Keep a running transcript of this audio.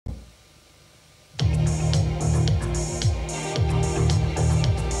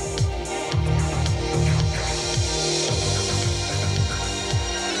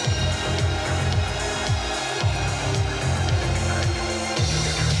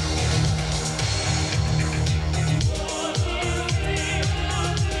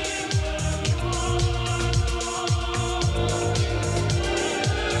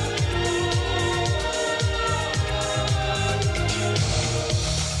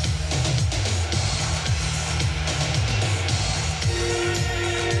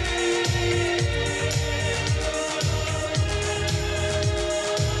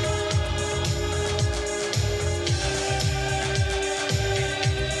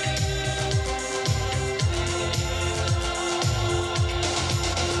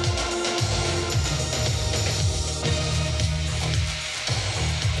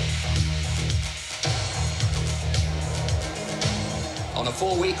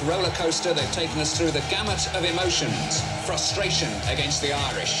4-week roller coaster, they've taken us through the gamut of emotions. Frustration against the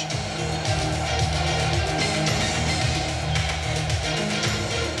Irish.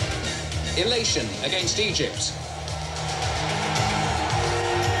 Elation against Egypt.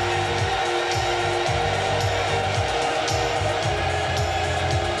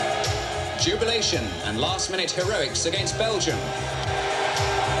 Jubilation and last-minute heroics against Belgium.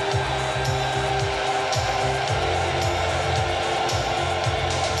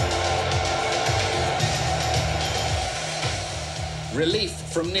 Relief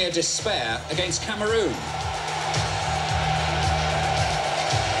from near despair against Cameroon.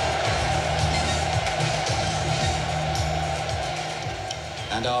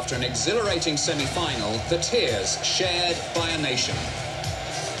 And after an exhilarating semi-final, the tears shared by a nation.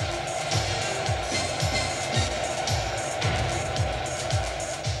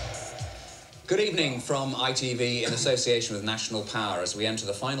 Good evening from ITV in association with National Power as we enter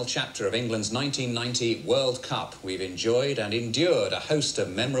the final chapter of England's 1990 World Cup. We've enjoyed and endured a host of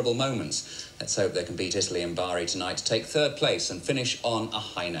memorable moments. Let's hope they can beat Italy and Bari tonight to take third place and finish on a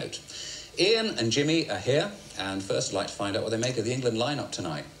high note. Ian and Jimmy are here, and first I'd like to find out what they make of the England lineup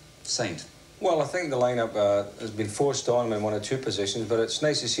tonight. Saint. Well, I think the lineup has been forced on him in one or two positions, but it's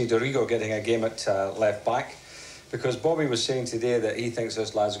nice to see Dorigo getting a game at left back, because Bobby was saying today that he thinks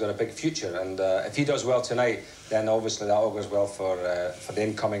this lad's got a big future, and if he does well tonight, then obviously that augurs well for the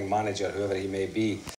incoming manager, whoever he may be.